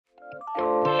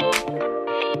Hello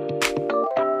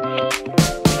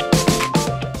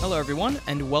everyone,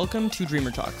 and welcome to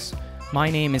Dreamer Talks. My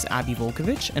name is Abby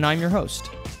Volkovich, and I'm your host.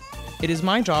 It is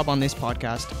my job on this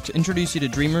podcast to introduce you to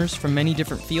dreamers from many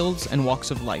different fields and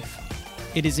walks of life.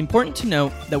 It is important to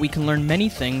note that we can learn many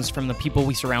things from the people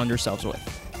we surround ourselves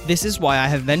with. This is why I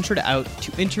have ventured out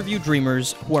to interview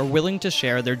dreamers who are willing to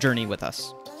share their journey with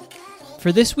us.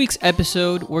 For this week's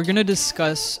episode, we're going to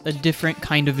discuss a different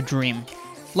kind of dream.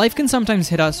 Life can sometimes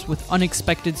hit us with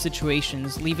unexpected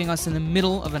situations, leaving us in the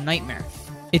middle of a nightmare.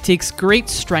 It takes great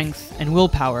strength and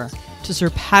willpower to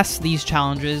surpass these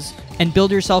challenges and build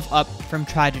yourself up from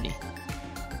tragedy.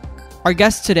 Our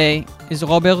guest today is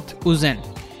Robert Uzen.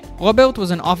 Robert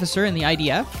was an officer in the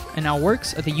IDF and now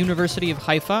works at the University of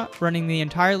Haifa, running the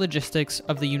entire logistics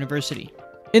of the university.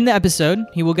 In the episode,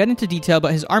 he will get into detail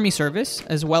about his army service,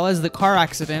 as well as the car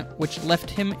accident which left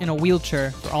him in a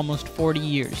wheelchair for almost 40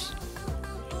 years.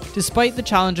 Despite the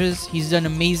challenges, he's done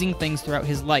amazing things throughout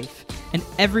his life, and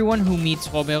everyone who meets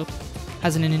Robert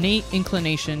has an innate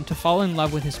inclination to fall in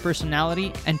love with his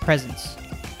personality and presence.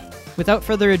 Without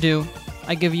further ado,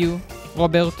 I give you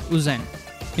Robert Uzen.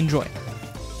 Enjoy.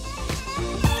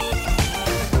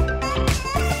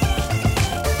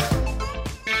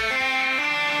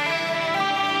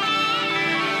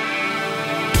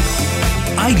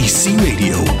 IDC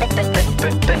Radio,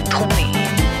 בינתחומי,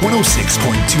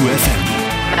 106.2 FM.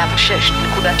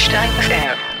 106.2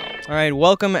 FM. All right,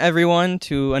 welcome everyone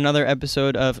to another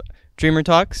episode of Dreamer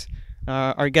Talks.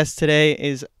 Our guest today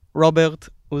is Robert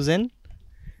Uzen.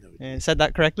 Said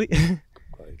that correctly?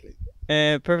 Correctly.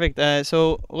 Perfect.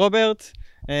 So Robert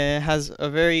has a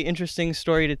very interesting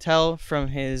story to tell from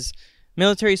his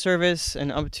military service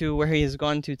and up to where he has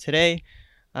gone to today.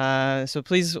 So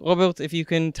please, Robert, if you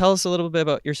can tell us a little bit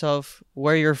about yourself,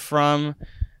 where you're from,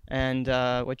 and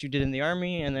what you did in the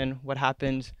army, and then what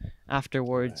happened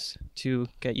afterwards to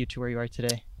get you to where you are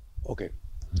today. Okay.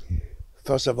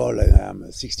 First of all, I'm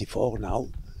 64 now,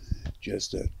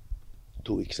 just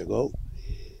 2 weeks ago.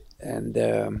 And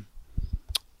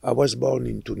I was born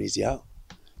in Tunisia,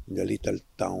 in a little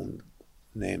town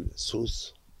named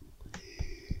Sousse.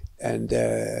 And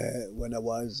when I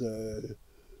was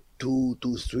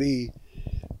 3,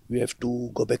 we have to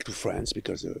go back to France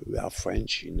because we are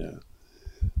French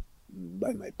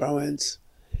by my parents.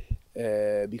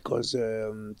 Because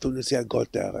Tunisia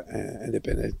got their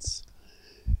independence,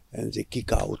 and they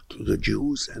kick out the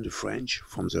Jews and the French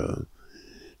from the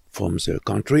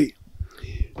country.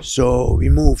 So we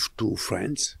moved to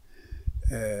France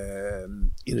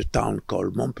in a town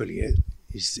called Montpellier.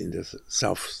 It's in the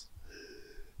south.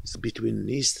 It's between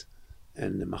Nice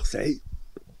and Marseille.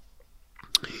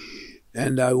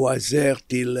 And I was there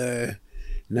till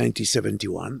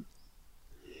 1971.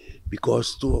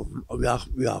 Because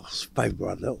we are 5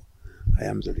 brothers. I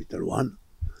am the little one,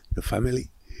 the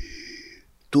family.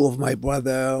 2 of my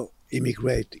brothers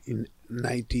immigrated in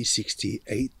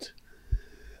 1968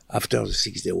 after the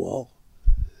 6 Day War.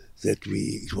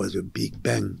 It was a big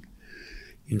bang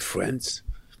in France.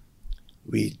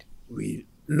 We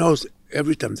know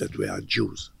every time that we are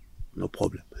Jews, no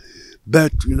problem.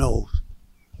 But a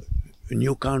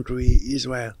new country,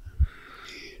 Israel.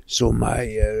 So my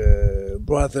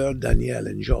brother Daniel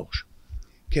and George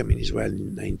came in Israel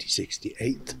in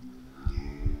 1968.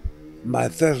 My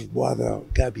third brother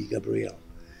Gabriel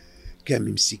came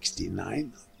in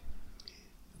 1969.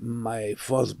 My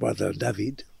fourth brother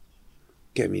David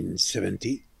came in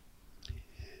 1970.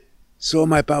 So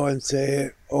my parents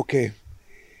say, okay,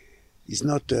 it's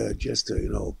not just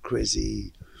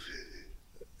crazy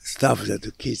stuff that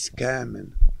the kids came,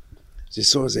 and they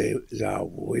saw they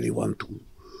really want to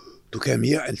come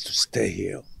here and to stay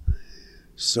here.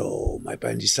 So my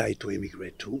parents decided to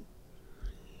immigrate too.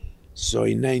 So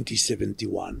in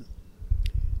 1971,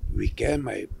 we came,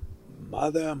 my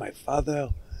mother, my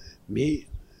father, me,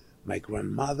 my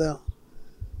grandmother,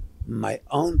 my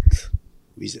aunt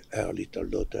with her little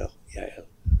daughter, Yael.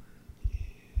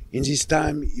 In this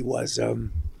time, it was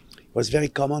very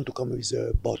common to come with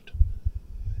a boat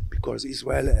because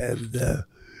Israel had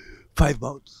 5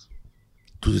 boats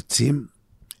to the team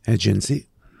agency,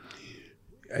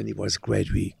 and it was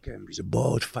great. We came with a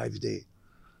boat 5 days.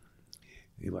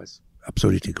 It was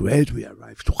absolutely great. We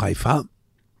arrived to Haifa.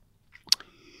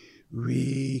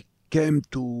 We came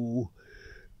to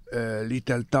a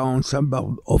little town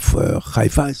suburb of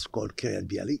Haifa. It's called Kiryat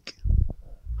Bialik.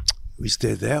 We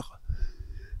stayed there,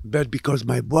 but because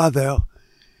my brother,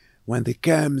 when they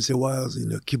came, they was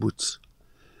in a kibbutz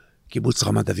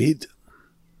Ramat David.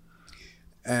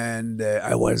 And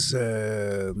I was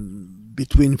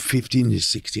between 15 and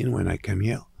 16 when I came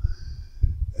here.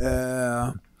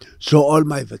 So all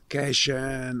my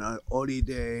vacation,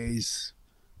 holidays,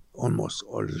 almost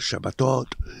all the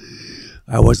Shabbatot,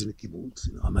 I was in a kibbutz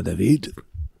in Ramat David.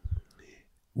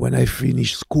 When I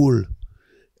finished school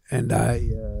and I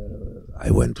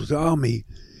went to the army,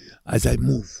 as I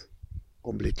moved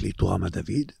completely to Ramat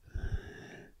David,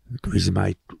 because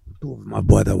two of my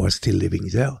brothers were still living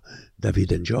there,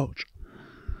 David and George.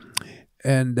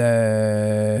 And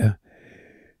I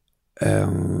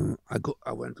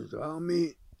went to the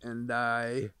army and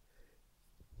I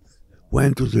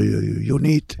went to the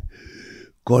unit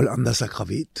called Handa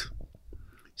Kravit.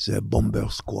 It's a bomber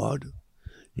squad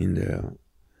in the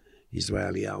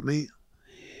Israeli army.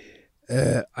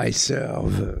 I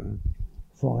served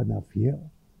 4.5 years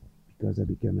because I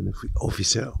became an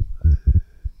officer.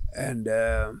 And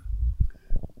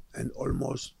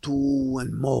almost 2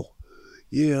 and more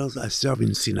years I served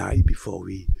in Sinai before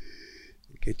we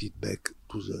get it back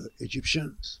to the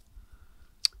Egyptians.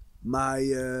 My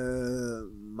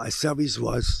service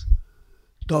was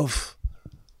tough,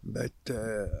 but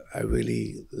I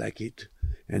really like it.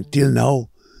 Until now,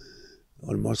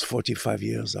 almost 45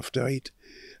 years after it,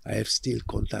 I have still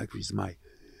contact with my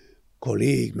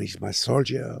colleagues, with my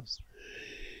soldiers.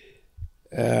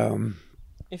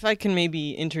 If I can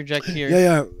maybe interject here.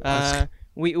 Yeah.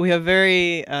 We have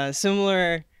very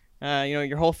similar,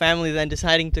 your whole family then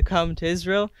deciding to come to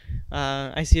Israel.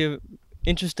 I see a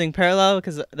interesting parallel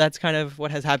because that's kind of what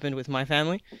has happened with my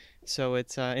family. So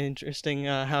it's interesting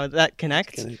how that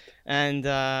connects. And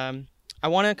I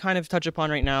want to kind of touch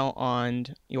upon right now on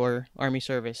your army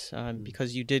service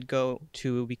because you did go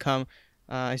to become,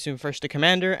 I assume, first a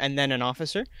commander and then an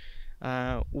officer.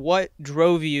 What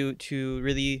drove you to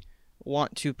really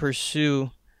want to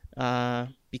pursue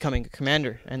becoming a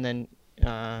commander and then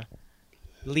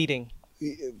leading?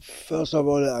 First of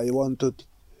all, I wanted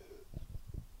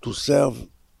to serve,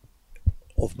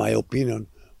 of my opinion,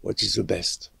 what is the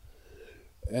best.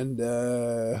 And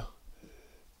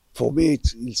for me,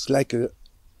 it's like a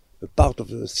part of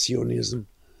the Zionism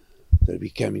that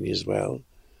became in Israel.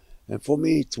 And for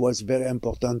me, it was very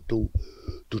important to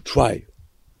try,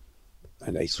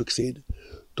 and I succeed,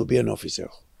 to be an officer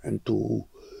and to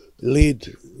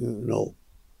lead,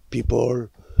 people.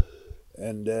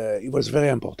 And it was very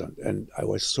important. And I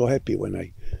was so happy when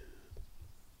I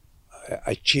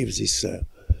achieved this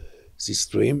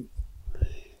dream.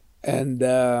 And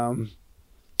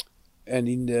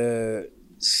in the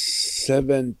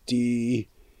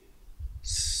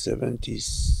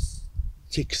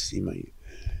 76,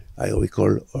 I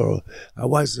recall, I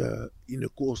was in a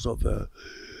course of how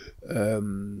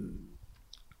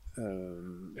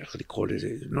do you call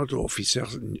it? Not officer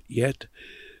yet,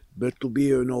 but to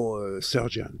be, a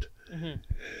sergeant.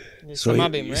 Mm-hmm. So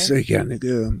Samabim,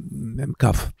 right?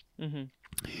 MKAF. Mm-hmm.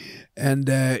 And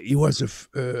it was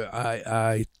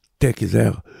I take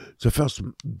there the first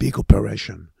big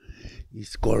operation.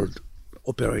 It's called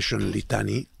Operation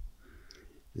Litani.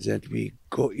 That we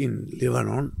go in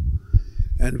Lebanon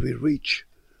and we reach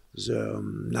the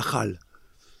Nahal.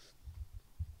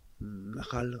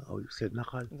 Nahal, how you said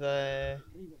Nahal? The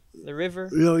river?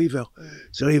 The river.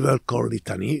 The river called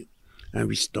Litani. And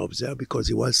we stopped there because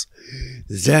it was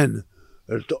then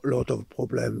a lot of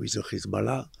problem with the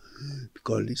Hezbollah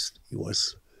because it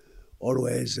was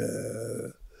always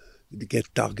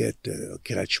get target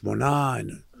Kiryat Shmona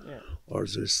and all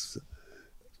this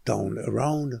town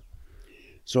around.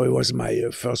 So it was my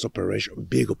first operation,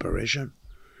 big operation.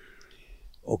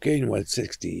 Okay, in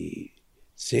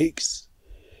 1966.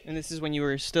 And this is when you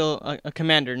were still a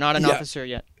commander, not an officer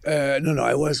yet. No,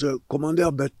 I was a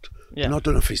commander, but not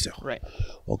an officer. Right.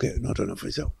 Okay, not an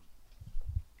officer.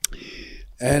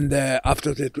 And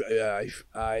after that,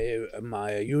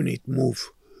 my unit moved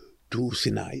to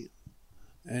Sinai,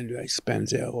 and I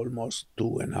spent there almost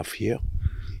 2.5 years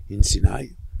in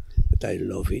Sinai. But I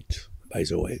love it, by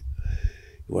the way. It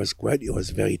was great. It was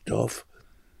very tough.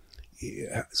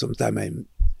 Sometimes I'm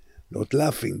not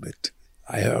laughing, but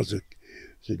I heard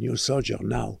the new soldier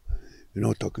now,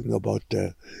 talking about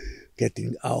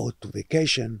getting out to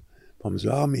vacation from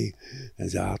the army, and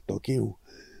they are talking,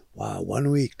 wow, 1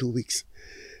 week, 2 weeks.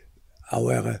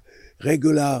 Our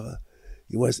regular,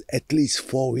 it was at least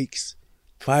 4 weeks,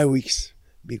 5 weeks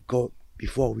before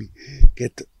we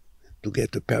get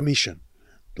the permission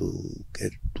to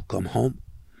come home.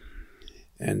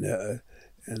 And a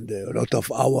lot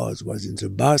of hours was in the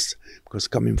bus because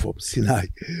coming from Sinai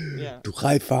to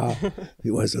Haifa,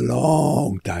 it was a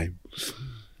long time.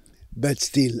 But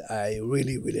still, I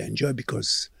really, really enjoyed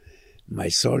because my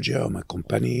soldier, my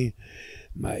company,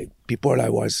 my people I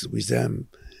was with them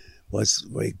was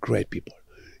very great people.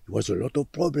 It was a lot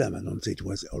of problem. I don't say it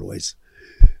was always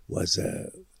was a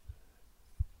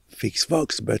fixed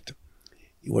Fox, but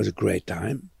it was a great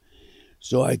time.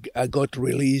 So I got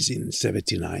released in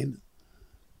 79.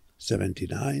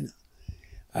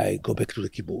 I go back to the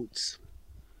kibbutz.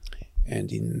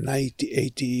 And in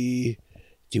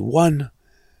 1981,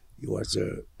 it was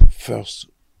the first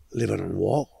Lebanon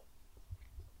war.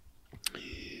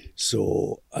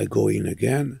 So I go in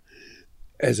again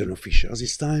as an officer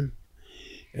this time,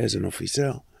 and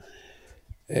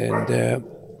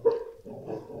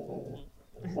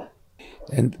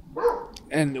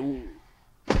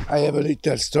I have a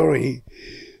little story.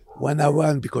 When I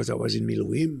went, because I was in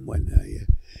Miluim, when I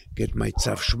get my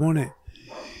Tzav Shmone,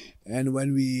 and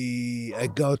when I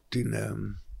got in,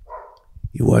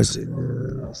 it was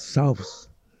in south,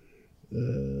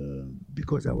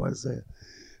 because I was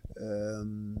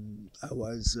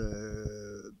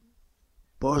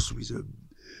boss with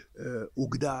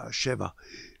Ugda Sheva.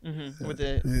 With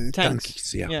the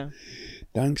tanks.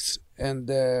 Tanks. And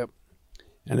I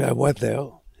was there.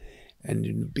 And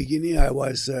in the beginning, I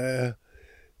was, they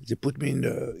put me in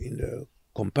the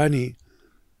company.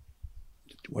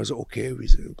 It was okay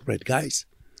with great guys.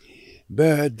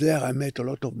 But there I met a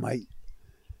lot of my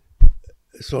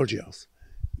soldiers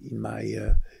in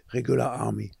my regular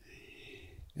army.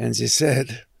 And they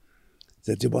said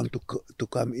that they want to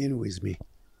come in with me.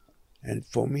 And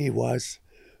for me it was,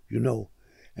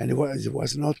 and it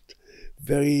was not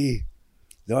very,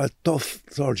 they were tough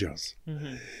soldiers.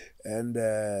 Mm-hmm.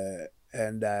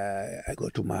 And I go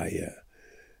to my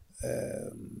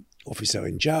officer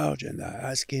in charge and I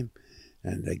asked him,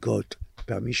 and I got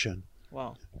permission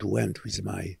to went with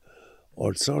my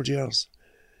old soldiers,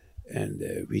 and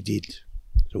we did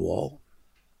the war.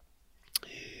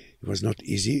 It was not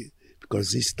easy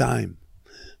because this time,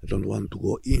 I don't want to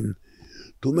go in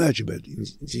too much, but in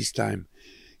this time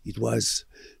it was,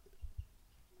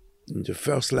 in the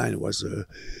first line was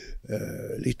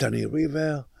Litani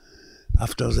River.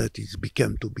 After that it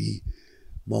became to be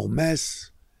more mess,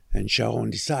 and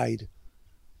Sharon decided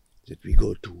that we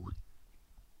go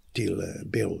till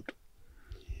Beirut.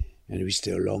 And we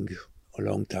stay a long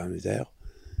time there.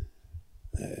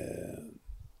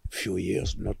 Few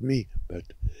years, not me,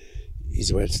 but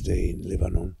Israel stay in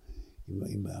Lebanon,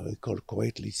 if I recall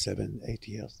correctly, 7-8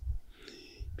 years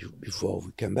before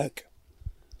we came back.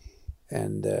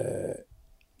 And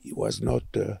it was not,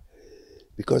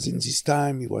 because in this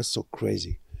time it was so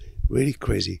crazy, really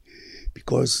crazy,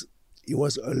 because it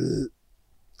was a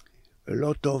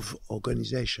lot of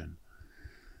organization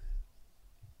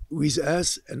with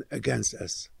us and against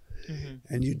us. Mm-hmm.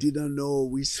 And you didn't know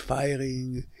who is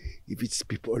firing, if it's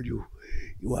people you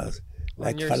was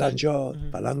like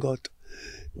Falangot,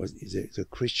 was the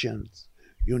Christian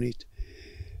unit,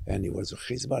 and it was a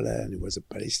Hezbollah, and it was a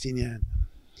Palestinian.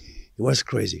 It was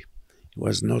crazy. It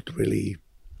was not really, it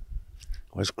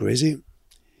was crazy,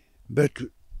 but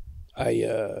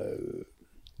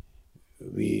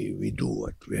we do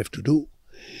what we have to do.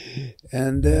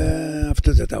 And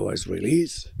after that I was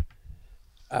released.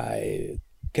 I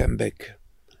came back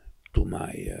to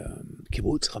my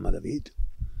kibbutz, Ramat David.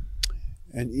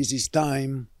 And in this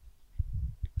time,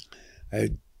 I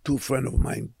had two friends of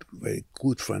mine, very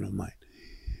good friend of mine,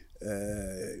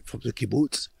 from the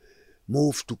kibbutz,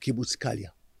 moved to Kibbutz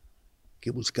Kalia.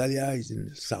 Kibbutz Kalia is in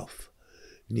the south,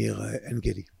 near En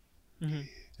Gedi. Mm-hmm.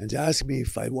 And they asked me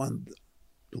if I want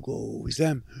to go with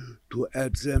them, to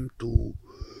help them to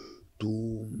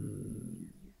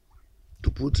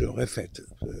put the refet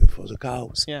for the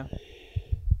cows. Yeah.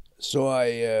 So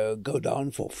I go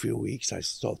down for a few weeks, I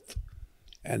stopped,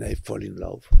 and I fall in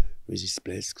love with this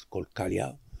place called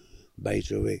Kalia. By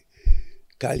the way,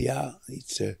 Kalia,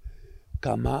 it's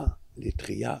Kama,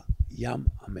 Letria, Yam,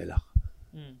 Amelach.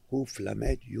 Uf,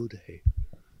 Lamed, Yud, He.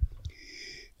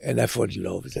 And I fall in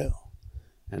love there.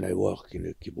 And I work in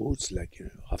a kibbutz, like in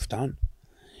Raftan.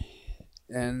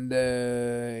 And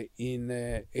in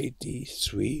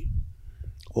 83,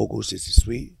 August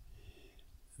 83,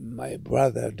 my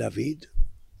brother David,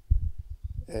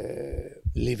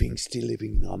 still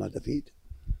living in Ramat David,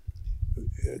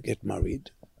 get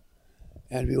married.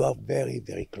 And we were very,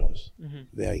 very close,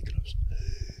 very close.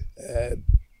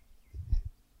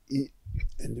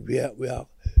 And we are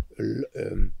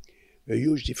a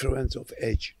huge difference of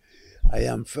age. I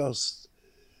am 1st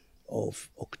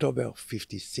of October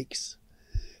 56,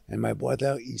 and my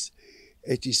brother is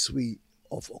 83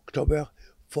 of October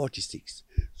 46.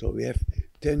 So we have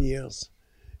 10 years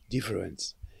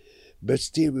difference. But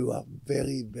still we were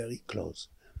very, very close.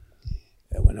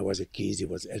 When I was a kid, he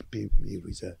was helping me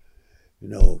with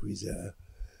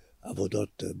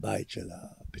Avodot Bait Shel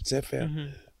Beit Sefer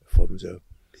from the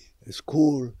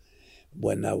school.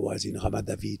 When I was in Ramat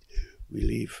David, we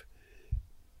live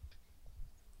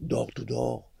door to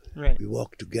door. Right. We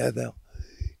worked together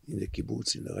in the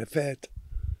kibbutz, in the refet.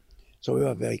 So we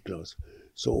were very close.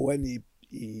 So when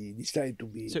he decided to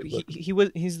be... So to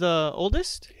he's the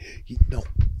oldest? no,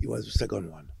 he was the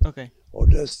second one. Okay.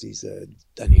 Oldest is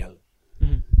Daniel.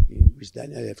 Mhm. With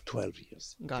Daniel, I have 12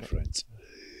 years Got it. difference.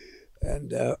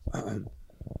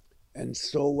 And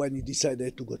so when he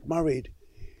decided to get married,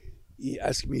 he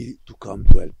asked me to come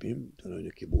to help him to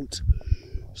the kibbutz.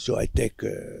 So I take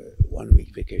 1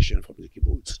 week vacation from the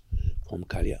kibbutz, from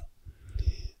Kalia.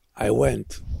 I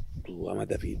went to Ramat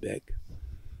David back,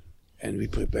 and we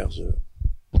prepared the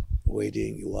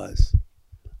wedding. It was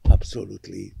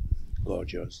absolutely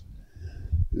gorgeous.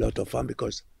 Lot of fun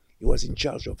because he was in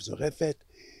charge of the refet,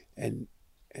 and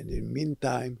in the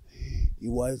meantime, he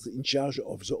was in charge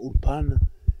of the ulpan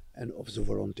and of the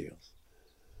volunteers.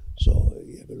 So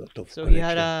he had a lot of So he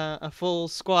had connection. a full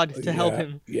squad to help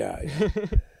him. Yeah.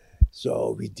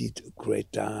 So we did a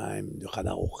great time in the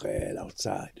Chadar Ochel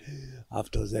outside.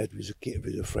 After that, with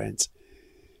the friends,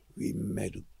 we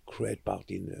made a great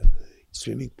party in the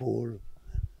swimming pool.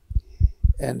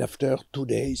 And after 2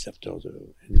 days, it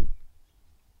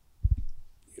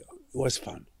was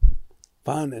fun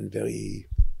and very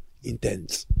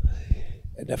intense.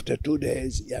 And after 2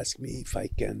 days, he asked me if I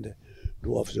can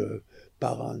do of the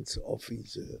parents of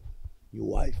his new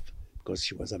wife, because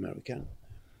she was American,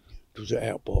 to the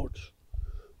airport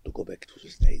to go back to the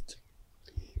States.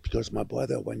 Because my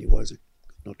brother, when he was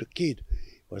not a kid,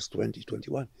 he was 20,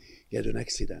 21, he had an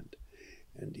accident.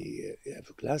 And he had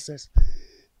glasses,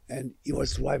 and he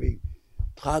was driving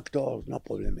tractors, no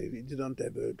problem. He didn't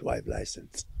have a drive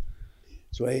license.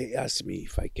 So he asked me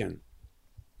if I can.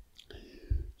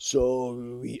 So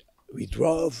we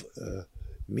drove,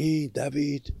 me,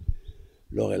 David,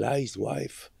 Lorelai, his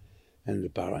wife, and the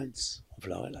parents of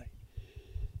Lorelai.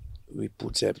 We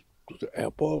put them to the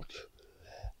airport.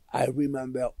 I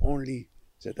remember only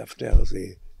that after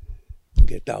they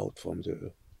get out from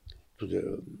to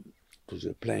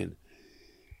the plane,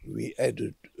 we had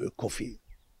a coffee,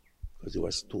 because it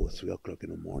was 2 or 3 o'clock in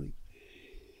the morning,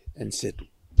 and said,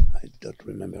 I don't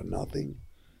remember nothing.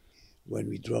 When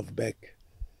we drove back,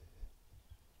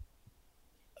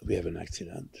 we have an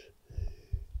accident.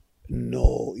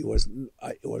 No, it was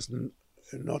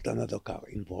not another car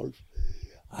involved.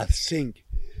 I think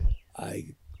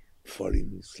I fall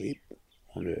in sleep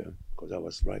because I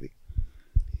was driving,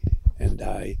 and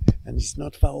it's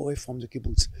not far away from the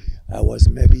kibbutz. I was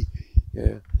maybe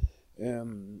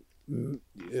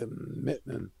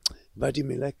Vadi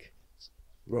Melech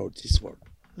road, this road,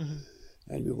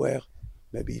 and we were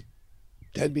maybe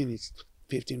 10 minutes,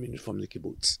 15 minutes from the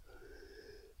kibbutz,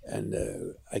 and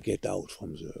I get out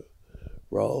from the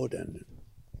road, and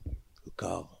the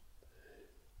car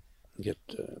get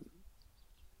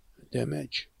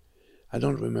damaged. I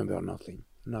don't remember nothing.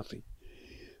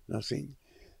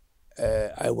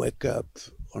 I wake up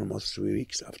almost 3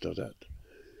 weeks after that,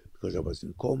 because I was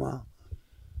in coma,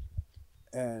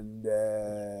 and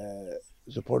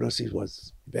the prognosis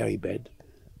was very bad.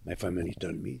 My family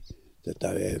told me that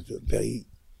I have very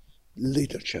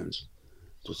little chance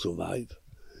to survive.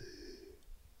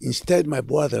 Instead, my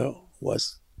brother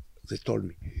they told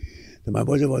me, that my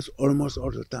brother was almost all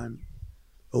the time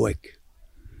awake.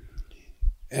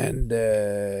 And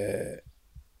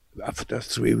after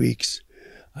 3 weeks,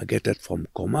 I get it from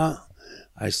coma.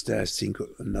 I stay, I think,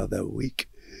 another week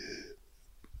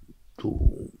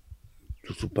to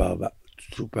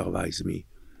supervise me.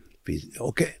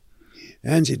 Okay.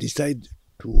 And they decide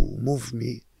to move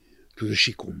me to the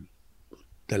Shikum,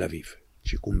 Tel Aviv,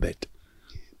 Shikum Bet.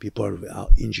 People are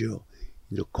injured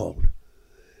in the cold,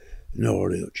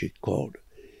 neurologic cold.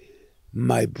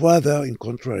 My brother, in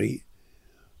contrary,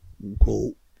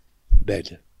 go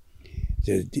bad.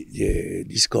 They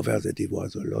discovered that there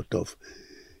was a lot of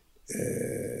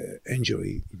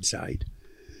injury inside,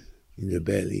 in the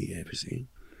belly, everything.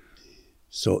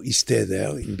 So he stayed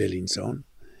there in Bellinson,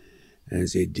 and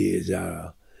they did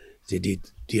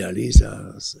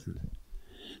dialysis and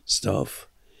stuff.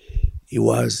 It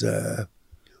was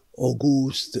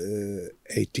August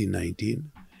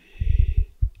 1819.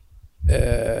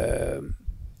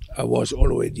 I was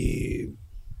already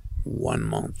 1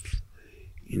 month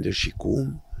in the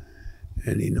Shikum,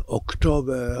 and in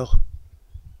October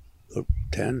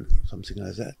 10, something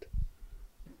like that,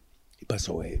 he passed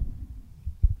away.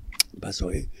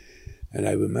 And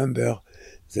I remember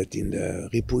that in the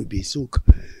Ripui Bisuk,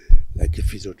 like a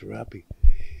physiotherapy,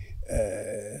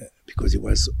 because it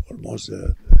was almost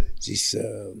this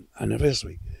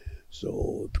anniversary.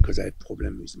 So, because I had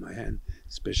problem with my hand,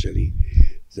 especially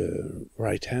the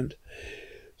right hand.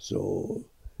 So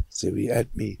we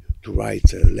helped me to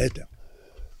write a letter,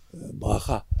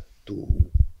 bracha,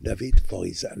 to David for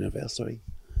his anniversary.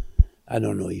 I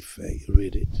don't know if he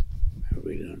read it. I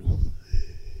really don't know.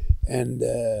 And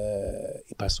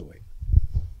he passed away.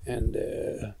 And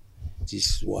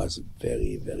this was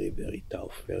very, very, very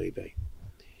tough, very, very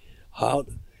hard,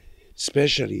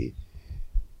 especially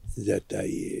that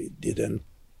they didn't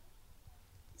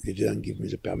give me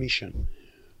the permission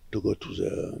to go to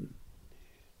the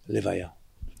Levaya,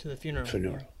 To the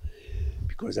funeral.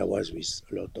 because I was with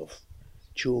a lot of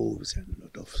Jews and a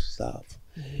lot of stuff.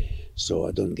 So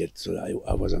I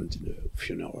wasn't in the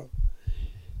funeral.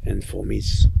 And for me,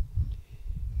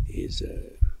 it's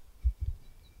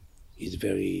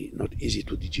very not easy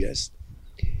to digest.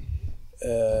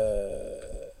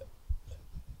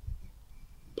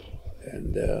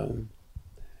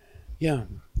 Yeah,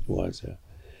 it was.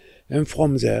 And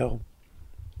from there,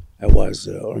 I was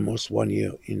almost 1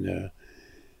 year in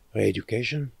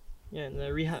re-education. Yeah, and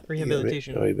the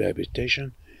rehabilitation.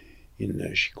 Rehabilitation in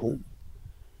Shikun.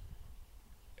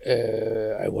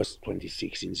 I was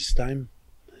 26 in this time.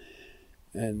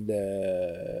 And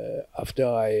after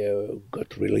I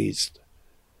got released,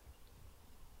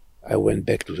 I went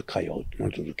back to the Krayot,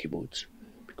 not to the kibbutz,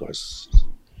 because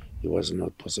it was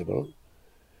not possible.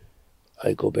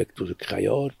 I go back to the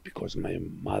Krayot because my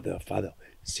father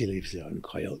still lives there in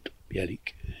Krayot,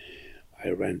 Bialik. I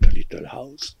rent a little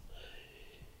house.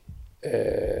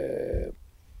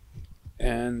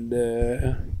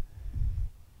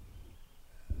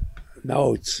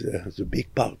 Now it's the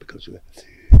big part because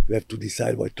we have to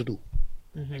decide what to do.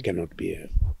 I cannot be a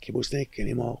kibbuznik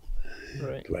anymore,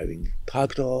 Right. driving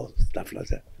tractor, stuff like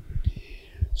that.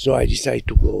 So I decided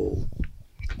to go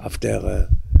after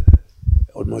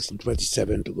almost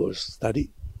 27 to go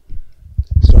study.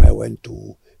 So I went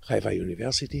to Haifa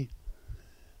University.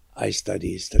 I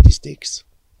studied statistics,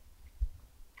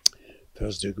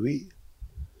 first degree.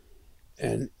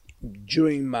 And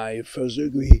during my first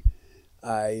degree,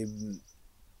 I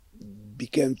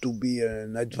began to be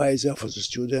an advisor for the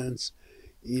students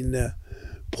in a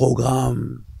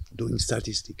program doing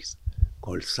statistics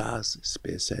called SAS,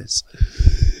 SPSS.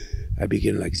 I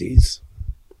began like this.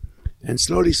 And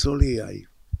slowly I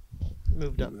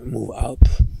Moved up. move up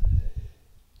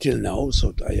till now.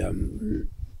 So I am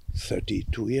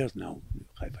 32 years now in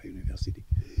Haifa University.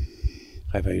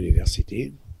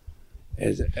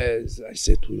 As I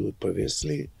said to you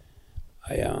previously,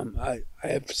 I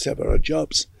have several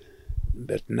jobs,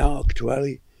 but now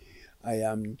actually I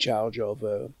am in charge of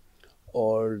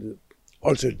all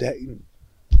the data,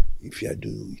 if you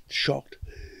do it short,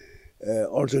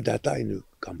 all the data in the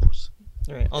campus.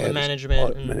 Right. All the management.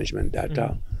 All and- management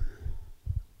data,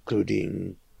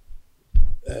 including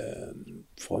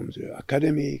from the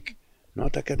academic,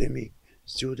 not academic,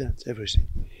 students, everything.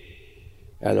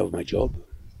 I love my job.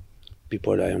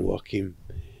 People I am working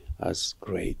as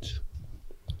great.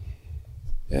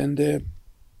 And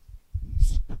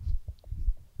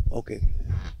okay,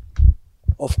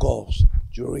 of course,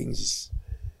 during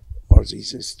all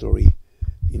this story,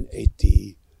 in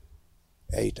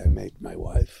 '88, I met my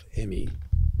wife, Amy.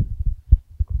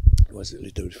 It was a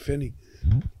little funny.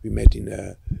 We met in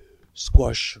a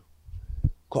squash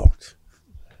court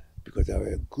because I have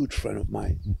a good friend of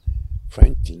mine,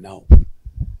 friend till now.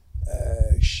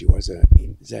 She was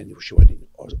in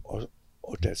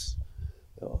hotels,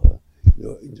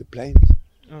 in the planes.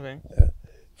 Okay.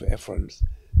 For Air France,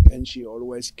 and she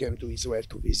always came to Israel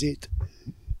to visit,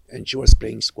 and she was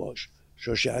playing squash.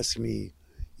 So she asked me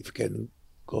if I can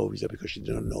go with her because she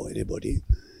didn't know anybody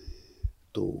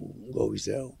to go with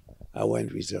her. I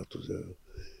went with her to the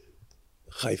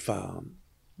Haifa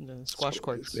The squash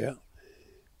courts. yeah,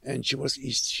 and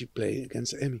she played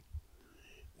against Amy,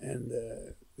 and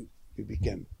we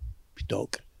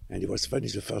talk, and it was funny.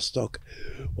 The first talk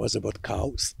was about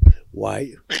cows.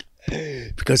 Why?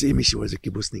 Because Amy, she was a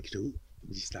kibbuznik too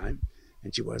this time,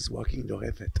 and she was working in the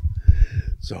Refet.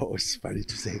 So it was funny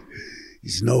to say.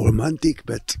 It's no romantic,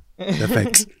 but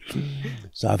perfect.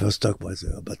 So our first talk was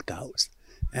about cows,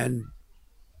 and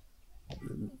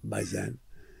by then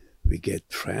we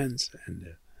get friends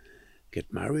and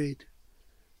get married,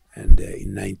 and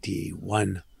in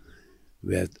 '91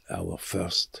 we had our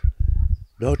first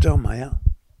daughter, Maya.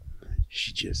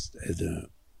 She just had a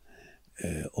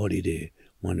holiday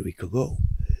 1 week ago,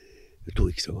 2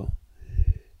 weeks ago.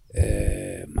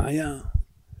 Maya,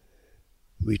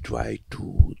 we tried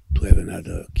to have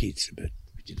another kids, but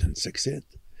we didn't succeed.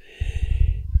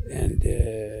 And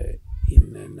in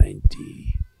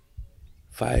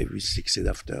 '95, we succeeded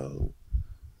after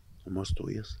almost 2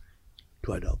 years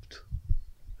to adopt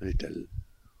a little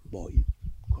boy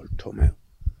called Tomer.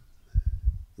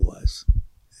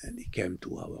 And he came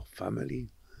to our family.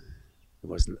 He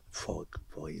was 4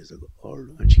 years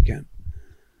old when she came.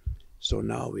 So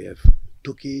now we have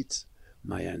 2 kids,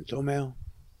 Maya and Tomer.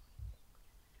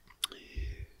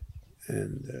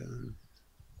 And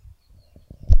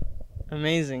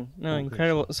Amazing. No, Okay.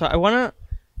 incredible. So I want to,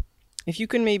 if you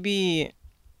can maybe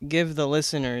give the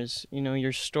listeners,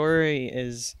 your story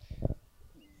is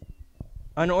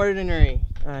unordinary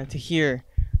to hear.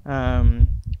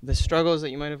 The struggles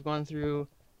that you might have gone through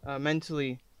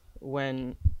mentally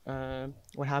when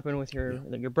what happened with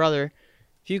your brother.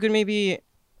 If you could maybe,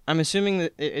 I'm assuming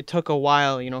that it took a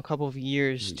while, a couple of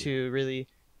years to really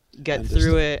get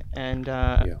through it and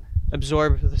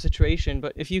absorb the situation.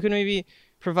 But if you could maybe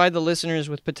provide the listeners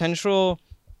with potential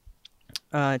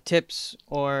tips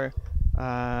or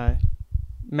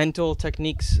mental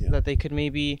techniques that they could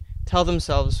maybe tell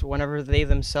themselves whenever they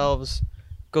themselves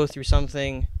go through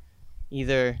something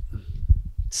either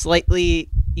slightly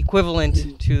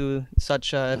equivalent to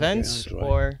such events I'll try.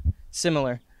 or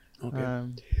similar.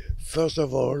 Okay. First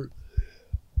of all,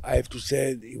 I have to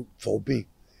say, for me,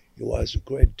 it was a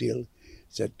great deal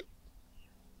that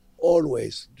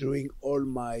always, during all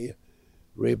my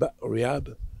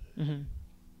rehab,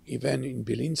 even in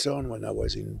Bilinson, when I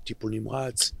was in Tipul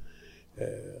Nimratz,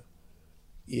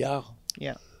 ER,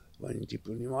 when in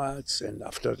Tipul Nimratz, and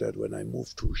after that, when I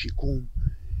moved to Shikum,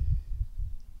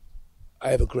 I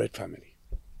have a great family.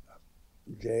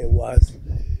 There was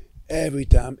every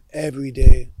time, every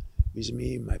day with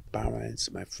me, my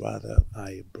parents, my father,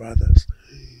 my brothers,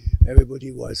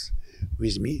 everybody was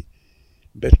with me,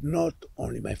 but not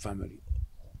only my family,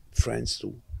 friends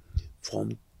too,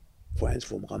 friends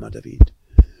from Ramat David,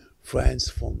 friends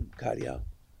from Kalia,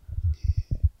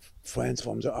 friends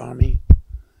from the army.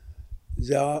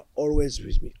 They are always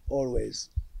with me, always.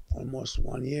 Almost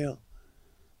 1 year,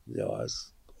 there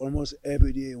was almost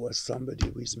every day was somebody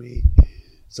with me,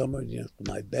 somebody at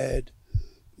my bed,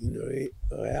 in the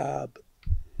rehab.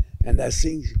 And I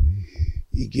think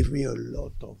he gave me a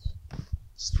lot of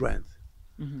strength.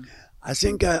 I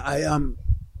think I am,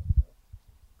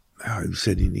 how you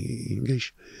said in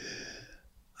English,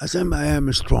 I think I am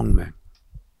a strong man.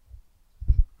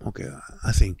 Okay,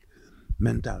 I think,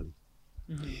 mentally.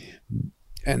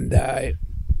 And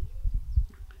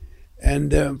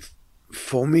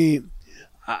for me,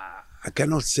 I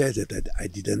cannot say that I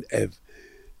didn't have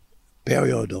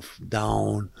period of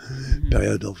down,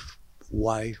 period of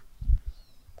why,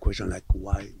 question like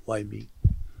why me?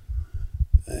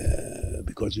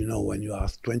 Because when you are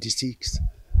 26,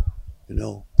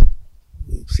 you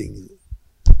think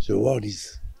the world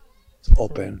is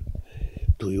open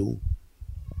to you.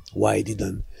 Why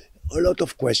didn't? A lot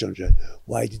of questions.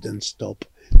 Why didn't stop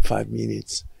 5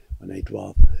 minutes when I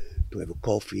drove to have a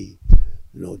coffee?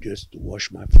 Just to wash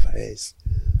my face.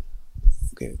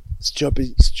 Okay,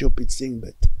 stupid thing,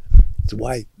 but it's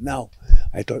why now.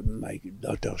 I thought my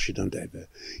daughter shouldn't have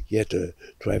yet a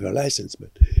driver license,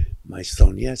 but my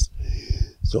son, yes.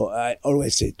 So I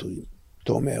always say to him,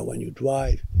 Tomer, when you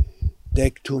drive,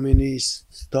 take 2 minutes,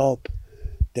 stop,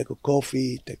 take a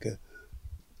coffee,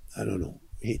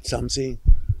 eat something,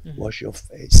 wash your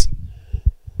face.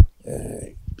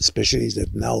 Especially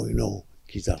that now,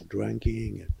 kids are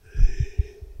drinking.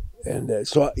 And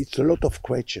so it's a lot of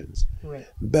questions. Right.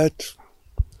 But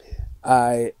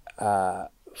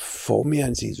for me,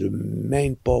 and this is the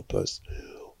main purpose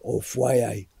of why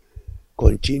I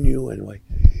continue and why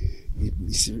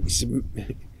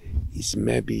it's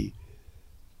maybe,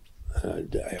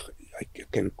 I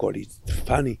can call it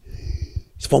funny,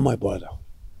 it's for my brother.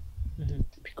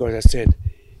 Because I said,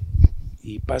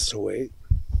 he passed away,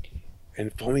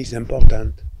 and for me it's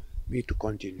important me to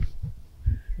continue.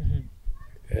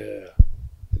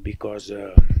 Because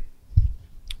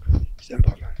it's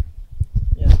important.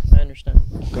 Yeah, I understand.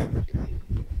 Okay.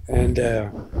 And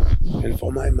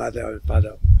for my mother and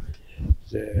father,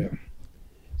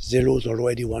 they lose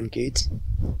already 1 kid,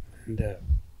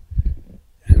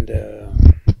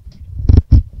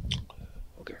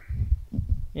 okay.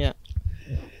 Yeah.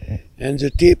 And the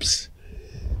tips,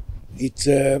 it's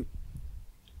I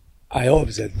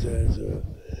hope that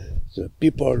the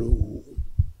people who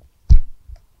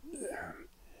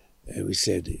we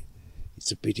said,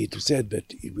 it's a pity to say, but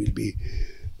it will be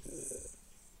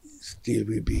still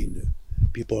will be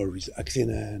people with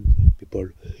accident, people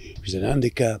with an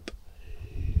handicap.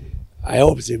 I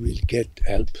hope they will get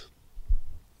help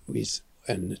with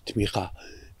and tmicha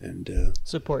and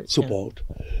Support.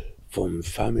 from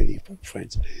family, from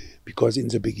friends, because in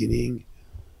the beginning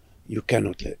you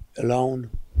cannot let alone.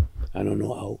 I don't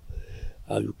know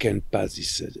how you can pass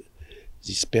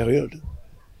this period,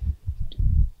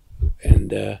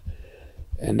 and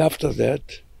after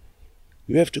that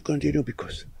you have to continue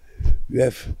because you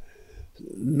have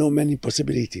no many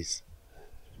possibilities.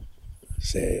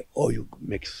 Say, or you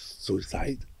make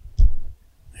suicide,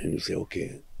 and you say,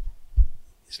 okay,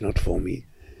 it's not for me,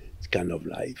 it's kind of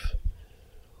life,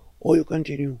 or you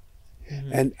continue.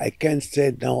 And I can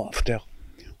say now, after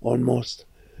almost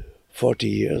 40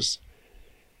 years,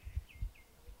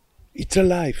 it's a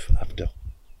life after.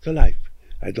 It's a life.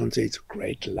 I don't say it's a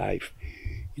great life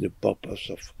in the purpose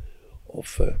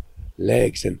of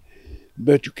legs,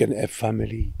 but you can have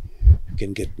family, you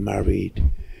can get married,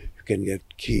 you can get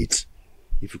kids,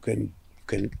 if you can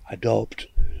adopt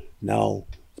now,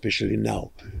 especially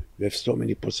now, you have so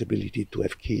many possibilities to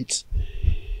have kids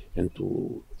and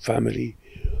to family.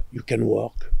 You can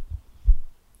work,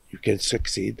 you can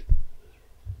succeed,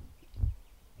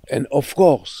 and of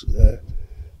course,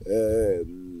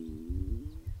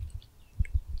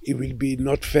 it will be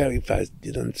not fair if I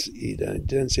didn't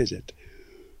say that.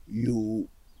 You,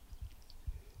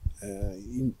 I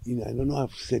don't know how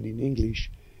to say it in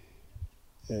English.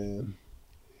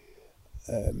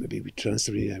 Maybe we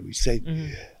translate and we say,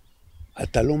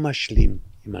 אתה לא משלים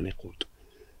עם הנכות,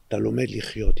 אתה לומד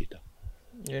לחיות איתה.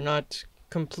 You're not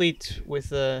complete with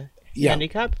the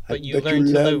handicap, but you learn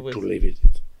to live with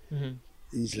it. Mm-hmm.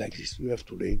 It's like this. You have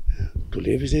to learn to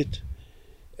live with it,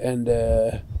 and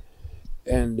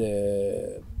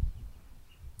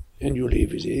you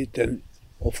live with it. And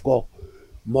of course,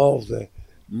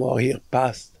 more years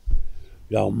past,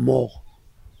 you are more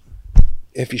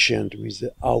efficient with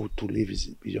how to live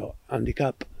with your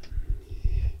handicap.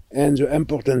 And the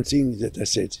important thing that I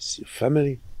said is your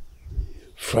family,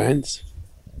 friends,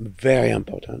 very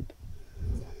important.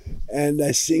 And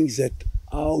I think that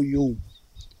how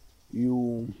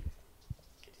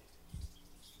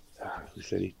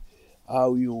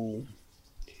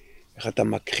איך אתה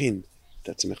מקרין את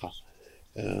עצמך.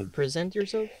 present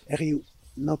yourself? איך you,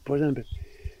 not present,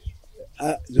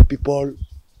 but the people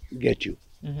get you.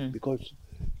 Because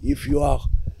if you are,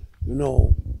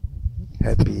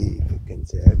 happy, if you can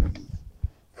say happy,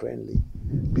 friendly,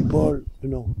 people,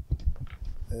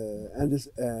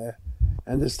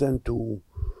 understand to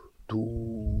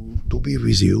be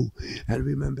with you. And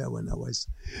remember when I was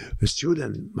a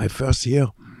student, my first year,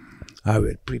 I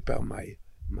would prepare my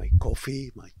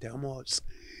coffee, my thermos,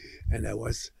 and I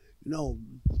was,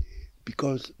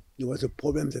 because there was a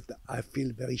problem that I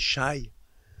feel very shy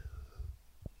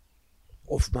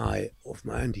of my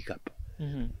handicap.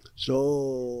 So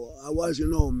I was,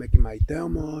 making my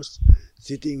thermos,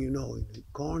 sitting, in the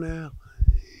corner,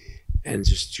 and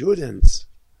the students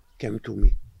came to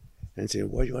me and said,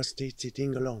 "Why you are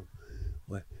sitting alone?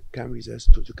 Well, come with us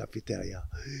to the cafeteria."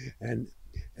 And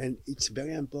it's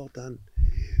very important.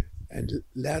 And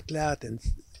later, and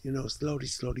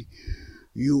slowly,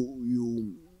 you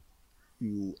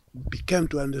become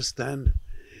to understand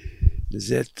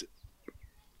that,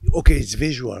 okay, it's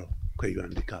visual, okay, you're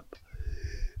handicapped,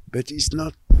 but it's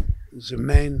not the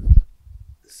main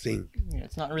thing. Yeah,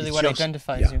 it's not really what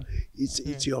identifies you.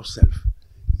 It's yourself.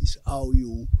 It's how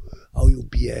you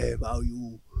behave, how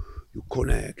you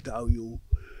connect, how you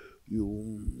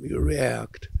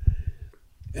react,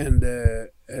 and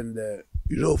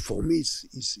for me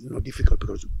it's difficult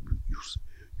because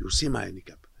you see my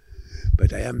handicap,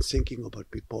 but I am thinking about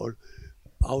people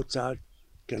outside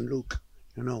can look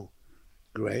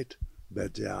great,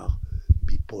 but they are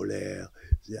bipolar,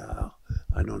 they are,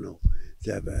 I don't know,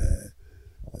 they have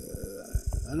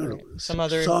some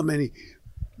other, so many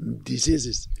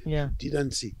diseases.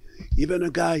 Didn't see. Even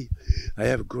a guy, I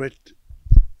have a great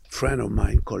friend of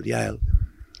mine called Yael.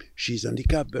 She's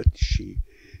handicapped, but she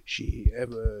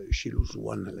lose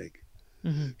one leg.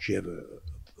 She have a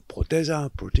protest,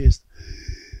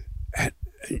 and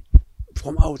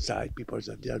from outside people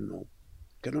that they don't know,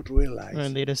 cannot realize.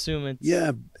 And they'd assume it's...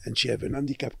 Yeah, and she have an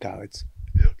handicap car. It's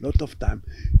a lot of time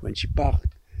when she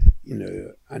parked in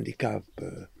a handicap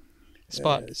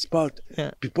spot,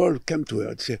 people come to her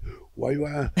and say, why you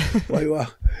are?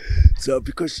 So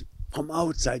because from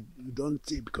outside you don't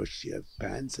see, because she have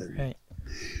pants and right.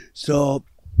 So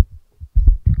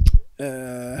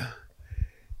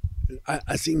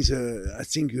I think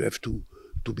you have to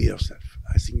be yourself.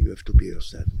 I think you have to be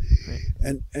yourself, right.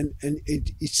 and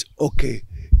it's okay.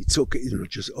 It's okay. It's not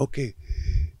just okay.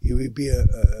 It will be a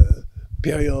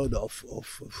period of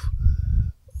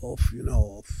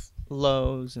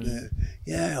lows and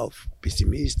of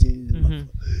pessimism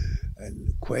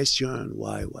and question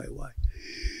why.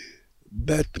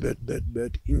 But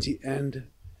in the end,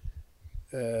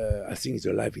 I think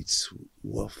the life it's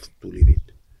worth to live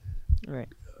it. Right.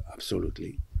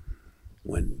 Absolutely.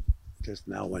 When just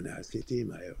now when I see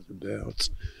him, I hear the birds,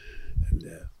 and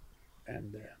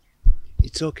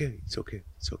it's okay. It's okay.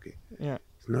 It's okay. Yeah.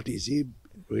 It's not easy,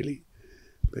 really,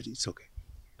 but it's okay.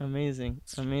 Amazing.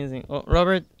 Well,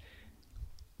 Robert,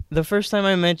 the first time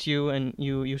I met you and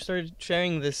you started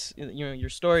sharing this, your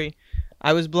story,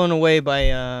 I was blown away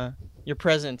by your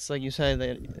presence. Like you said,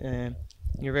 that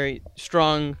you're very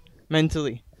strong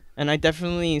mentally, and I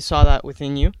definitely saw that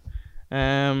within you.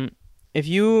 If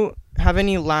you have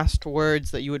any last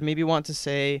words that you would maybe want to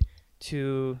say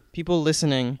to people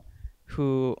listening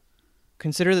who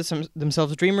consider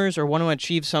themselves dreamers or want to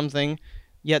achieve something,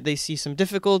 yet they see some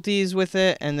difficulties with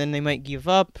it and then they might give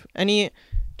up, any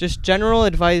just general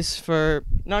advice for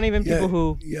not even people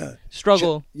who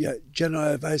struggle?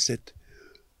 General advice that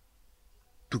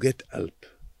to get help.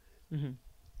 Mm-hmm.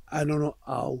 I don't know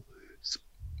how.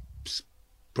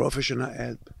 Professional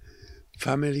help,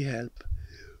 family help,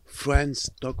 friends,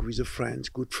 talk with the friends,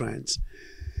 good friends,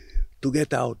 to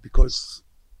get out, because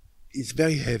it's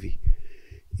very heavy.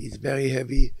 It's very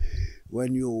heavy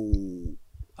when you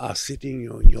are sitting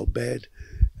in your bed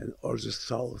and all the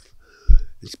thoughts,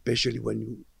 especially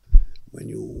when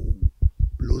you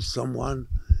lose someone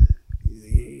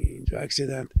in the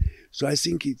accident. So I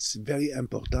think it's very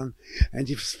important, and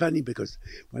it's funny because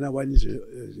when I went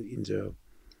in the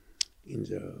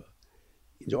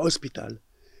hospital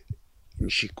in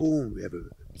Shikoum, we have a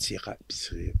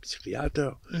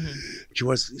psychiater. Mm-hmm.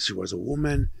 She was a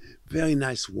woman, very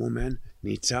nice woman,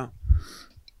 Nitsa,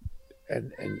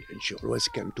 and she always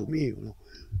came to me,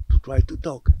 to try to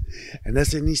talk. And I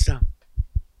said, Nitsa,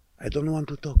 I don't want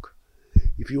to talk.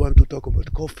 If you want to talk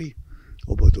about coffee,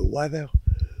 about the weather,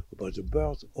 about the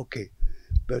birds, okay.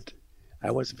 But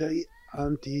I was very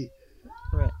anti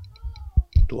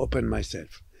to open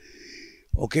myself.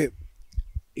 Okay,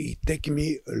 it took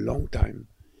me a long time.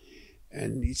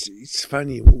 And it's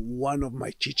funny, one of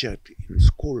my teachers in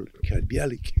school, Kirat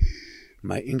Bialik,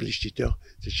 my English teacher,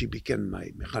 she became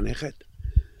my mechanechet.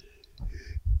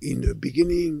 In the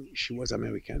beginning, she was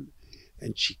American,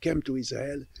 and she came to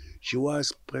Israel. She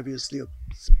was previously a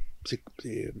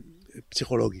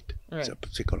psychologist,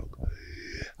 psychologist.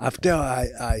 After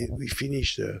we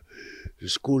finished the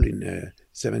school in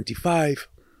 75,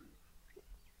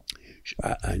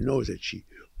 I know that she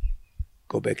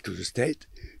go back to the States,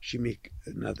 she make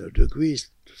another degrees,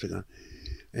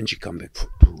 and she come back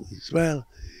to Israel.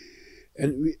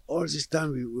 And all this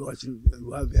time we were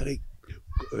very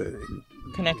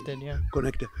connected,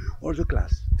 connected, all the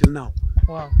class, till now.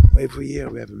 Wow. Every year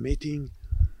we have a meeting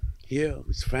here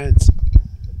with friends.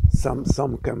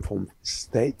 Some come from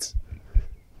States,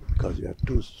 because we have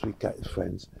 2-3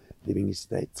 friends living in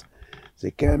States.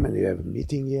 They come and we have a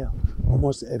meeting here,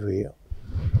 almost every year.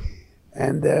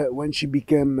 And when she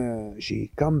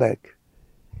come back,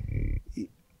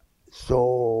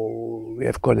 so we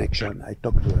have connection. I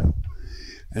talk to her,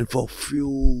 and for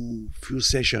few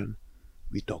sessions,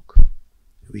 we talk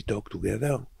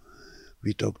together.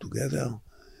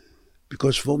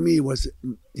 Because for me it was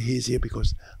easier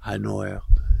because I know her,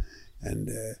 and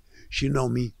she know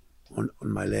me on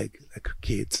my leg like a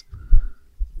kid.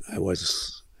 I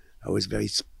was very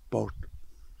sport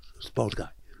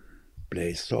guy.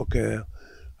 Play soccer,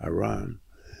 I run.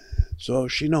 So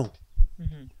she know.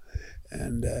 Mm-hmm.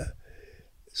 And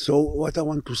so what I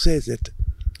want to say is that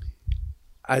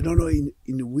I don't know in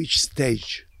which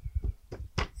stage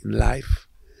in life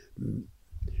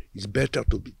it's better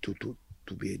to be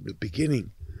in the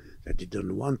beginning, that you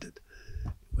don't want it.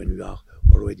 When you are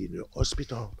already in the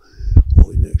hospital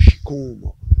or in a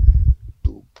shikum,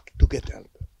 to get help.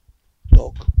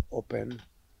 Talk, open,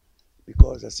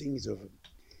 because I think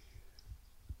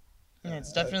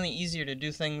it's definitely easier to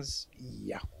do things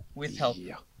with help.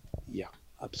 Yeah,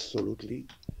 absolutely.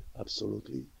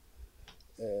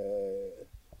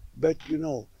 But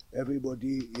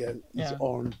everybody is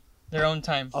on their own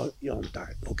time. Your own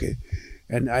time, okay.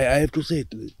 And I have to say,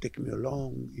 it take me a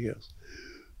long years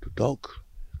to talk.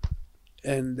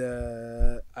 And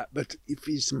but if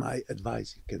it's my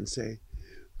advice, you can say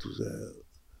to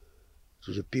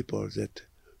the people that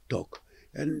talk,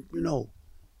 and it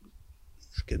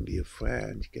can be a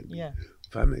friend, it can be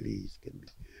family, it can be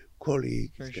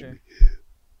colleague, it can be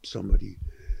somebody.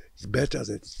 It's better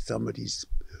that somebody is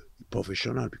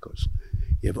professional because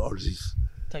you have all these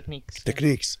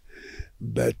techniques.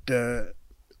 But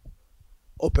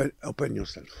open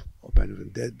yourself.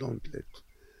 Don't let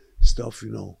stuff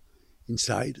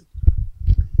inside,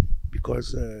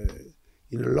 because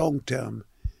in the long term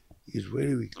it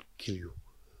really will kill you.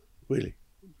 Really,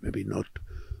 maybe not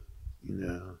in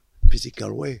a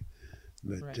physical way.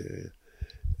 But Right.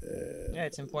 Yeah,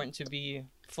 it's important to be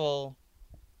full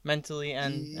mentally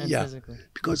and Yeah. physically.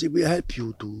 because it will help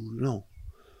you to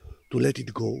to let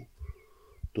it go,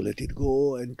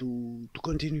 and to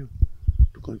continue,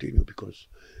 because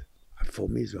for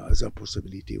me the other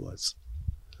possibility was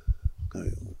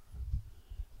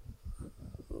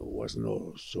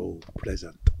not so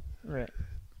pleasant. Right.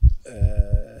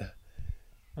 Uh,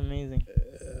 Amazing.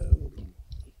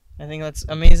 I think that's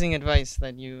amazing advice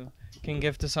that you can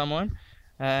give to someone.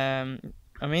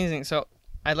 Amazing. So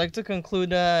I'd like to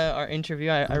conclude our interview.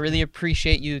 I really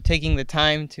appreciate you taking the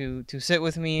time to sit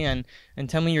with me and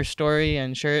tell me your story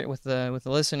and share it with the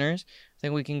listeners. I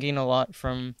think we can gain a lot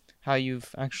from how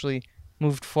you've actually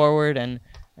moved forward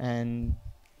and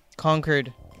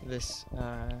conquered this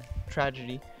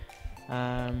tragedy.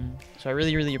 So I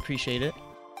really, really appreciate it.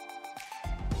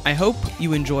 I hope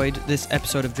you enjoyed this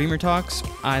episode of Dreamer Talks.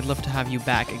 I'd love to have you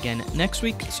back again next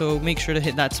week, so make sure to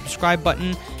hit that subscribe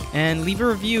button and leave a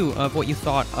review of what you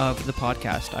thought of the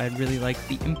podcast. I'd really like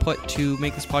the input to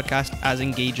make this podcast as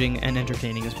engaging and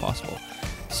entertaining as possible.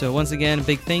 So once again, a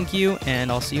big thank you,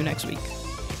 and I'll see you next week.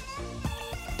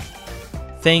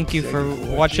 Thank you for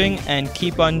watching, and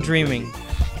keep on dreaming.